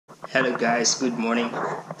Hello guys, good morning.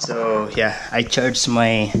 So yeah, I charged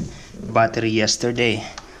my battery yesterday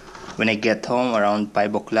when I get home around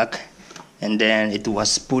 5 o'clock, and then it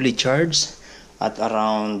was fully charged at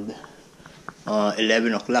around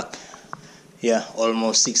 11 o'clock. Yeah,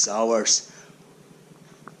 almost 6 hours.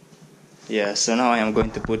 Yeah, so now I am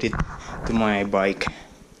going to put it to my bike.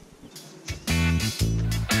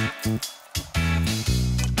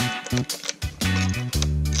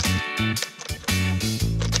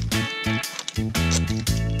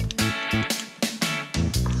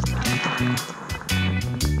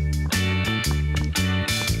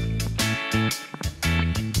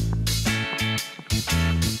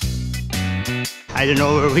 I don't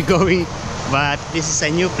know where we're going, but this is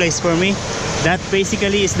a new place for me. That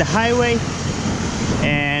basically is the highway,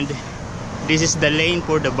 and this is the lane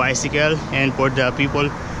for the bicycle and for the people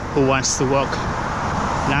who wants to walk.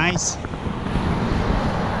 Nice.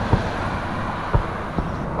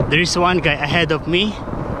 There is one guy ahead of me.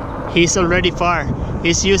 He's already far.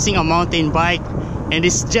 He's using a mountain bike, and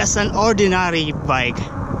it's just an ordinary bike,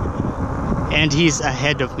 and he's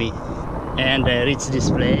ahead of me. And I reached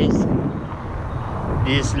this place.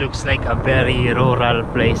 This looks like a very rural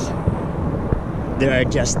place. There are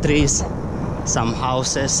just trees, some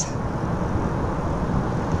houses,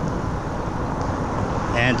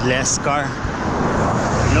 and less car.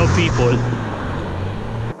 No people.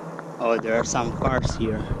 Oh, there are some cars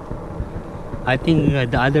here. I think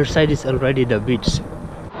the other side is already the beach.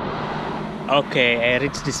 Okay, I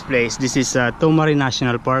reached this place. This is Tomari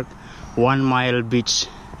National Park, 1 mile beach.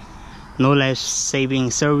 No life-saving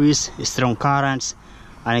service, strong currents,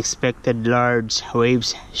 unexpected large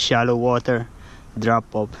waves, shallow water, drop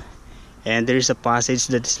off, and there is a passage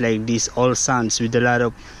that is like this, all sands with a lot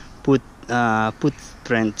of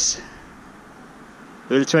footprints.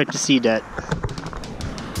 We'll try to see that.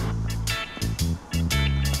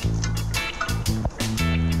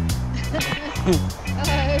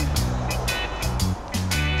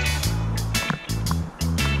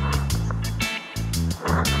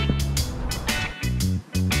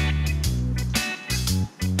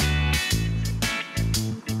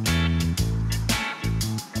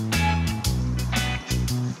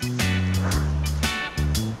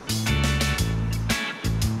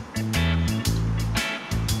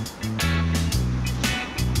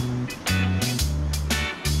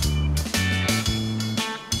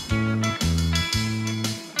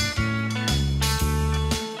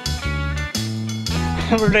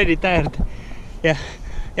 I'm already tired.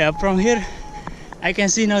 Yeah, from here I can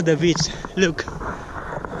see now the beach. Look.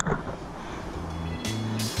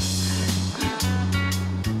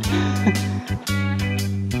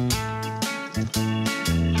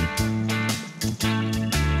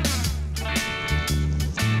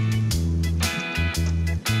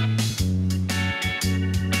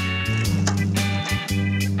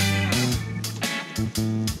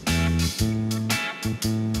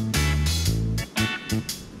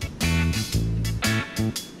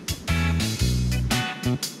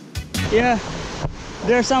 Yeah,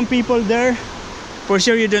 there are some people there. For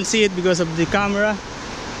sure you don't see it because of the camera.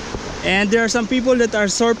 And there are some people that are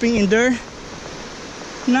surfing in there.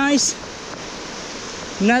 Nice.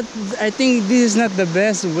 I think this is not the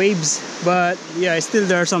best waves, but yeah, still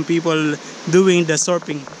there are some people doing the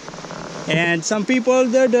surfing. And some people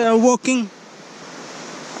there that are walking.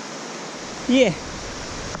 Yeah.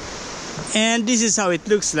 And this is how it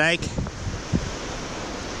looks like.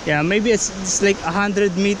 Yeah, maybe it's like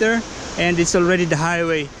 100 meters. And it's already the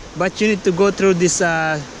highway, but you need to go through this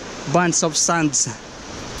bunch of sands.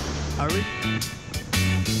 Are we?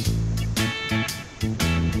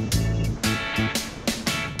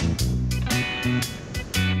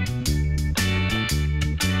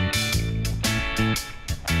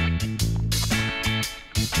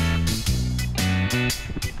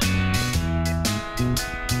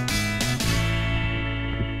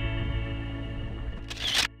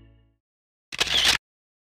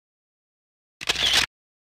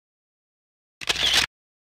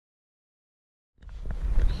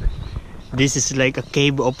 This is like a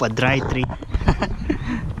cave of a dry tree.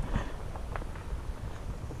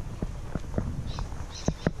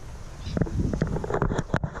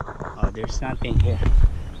 Oh, there's nothing here.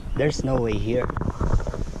 There's no way here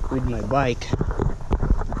with my bike.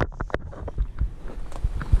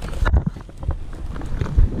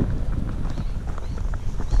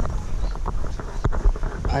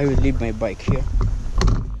 I will leave my bike here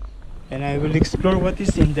and I will explore what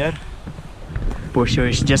is in there. For sure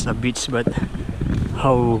it's just a beach, but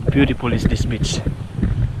how beautiful is this beach?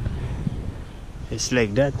 It's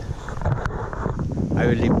like that. I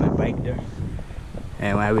will leave my bike there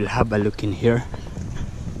and I will have a look in here.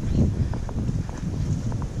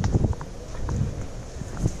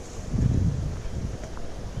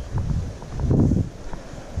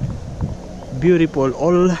 beautiful,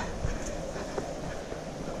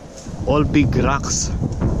 all big rocks.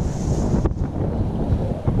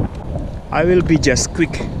 I will be just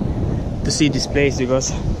quick to see this place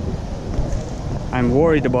because I'm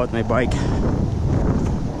worried about my bike.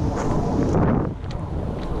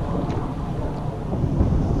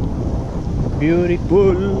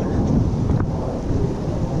 Beautiful.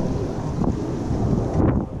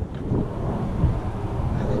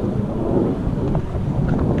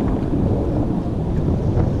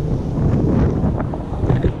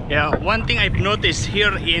 Yeah, one thing I've noticed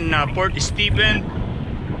here in Port Stephen,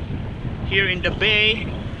 here in the bay,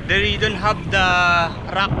 they don't have the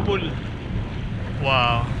rock pool.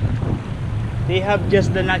 Wow, they have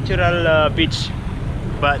just the natural beach,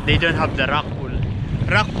 but they don't have the rock pool.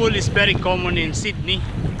 Rock pool is very common in Sydney.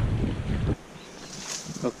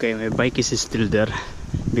 Okay, my bike is still there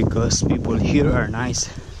because people here are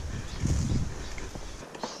nice.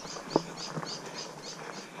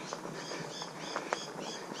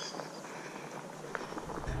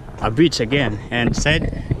 A beach again, and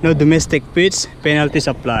said no domestic fish, penalties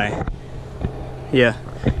apply. Yeah,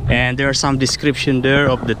 and there are some description there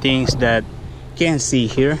of the things that you can see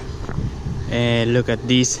here. And look at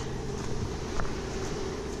this.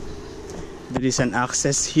 There is an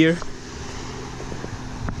access here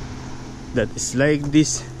that is like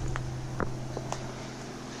this.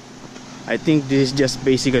 I think this is just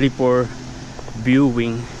basically for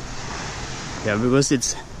viewing. Yeah, because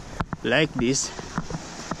it's like this.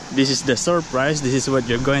 This is the surprise. This is what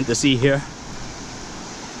you're going to see here.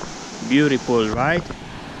 Beautiful, right?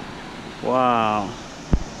 Wow.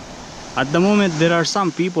 At the moment there are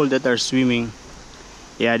some people that are swimming.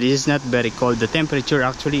 Yeah, this is not very cold. The temperature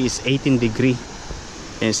actually is 18 degrees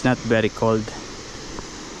and it's not very cold.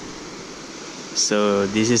 So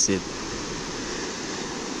this is it.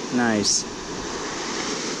 Nice.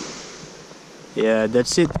 Yeah,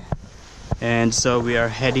 that's it. And so we are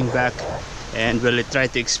heading back and we'll try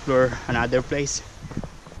to explore another place.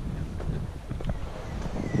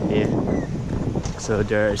 Yeah, so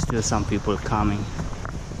there are still some people coming.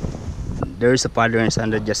 There's a father and son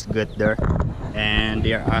that just got there and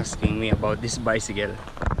they are asking me about this bicycle.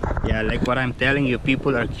 Yeah, like what I'm telling you,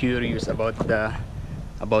 people are curious about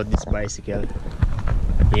this bicycle.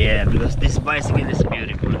 Yeah, because this bicycle is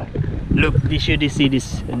beautiful. Look, should you see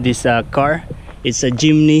this car? It's a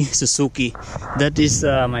Jimny Suzuki. That is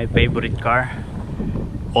my favorite car,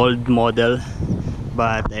 old model,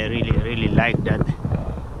 but I really like that.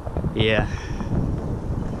 Yeah,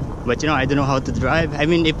 but you know, I don't know how to drive. I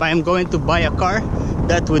mean, if I'm going to buy a car,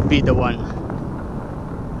 that would be the one.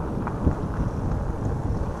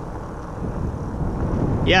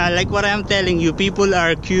 Yeah, like what I'm telling you, people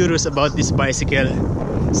are curious about this bicycle.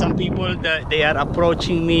 Some people they are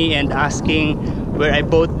approaching me and asking where I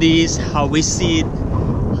bought this, how we see it.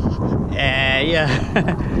 Yeah,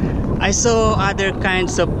 I saw other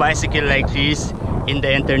kinds of bicycle like this in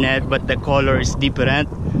the internet, but the color is different.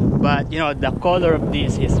 But you know, the color of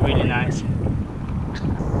this is really nice.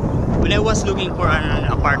 When I was looking for an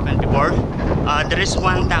apartment before, there is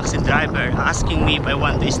one taxi driver asking me if I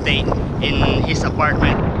want to stay in his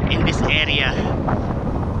apartment in this area.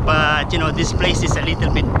 But you know, this place is a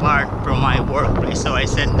little bit far from my workplace, so I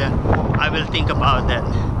said I will think about that.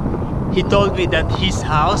 He told me that his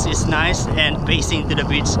house is nice and facing to the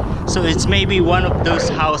beach, so it's maybe one of those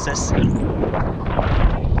houses.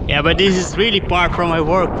 Yeah, but this is really far from my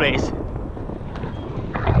workplace.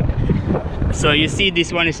 So you see,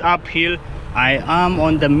 this one is uphill. I am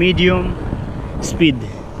on the medium speed.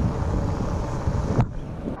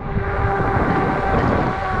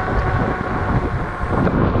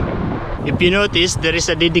 If you notice, there is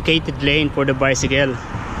a dedicated lane for the bicycle.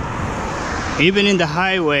 Even in the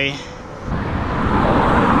highway.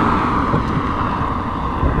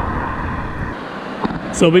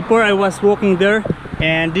 So before I was walking there,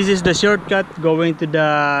 and this is the shortcut going to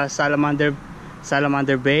the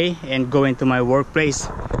Salamander Bay and going to my workplace.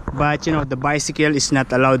 But you know, the bicycle is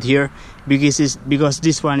not allowed here because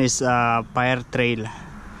this one is fire trail.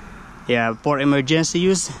 Yeah, for emergency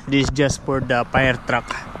use. This is just for the fire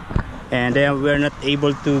truck. And then we're not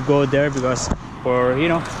able to go there because, for you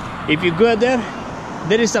know, if you go there,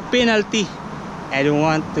 there is a penalty. I don't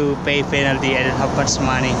want to pay penalty. I don't have much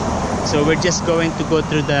money, so we're just going to go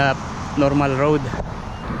through the normal road.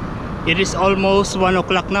 It is almost 1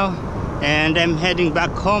 o'clock now and I'm heading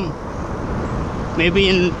back home. Maybe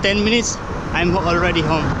in 10 minutes I'm already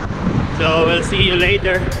home, so we'll see you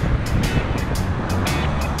later.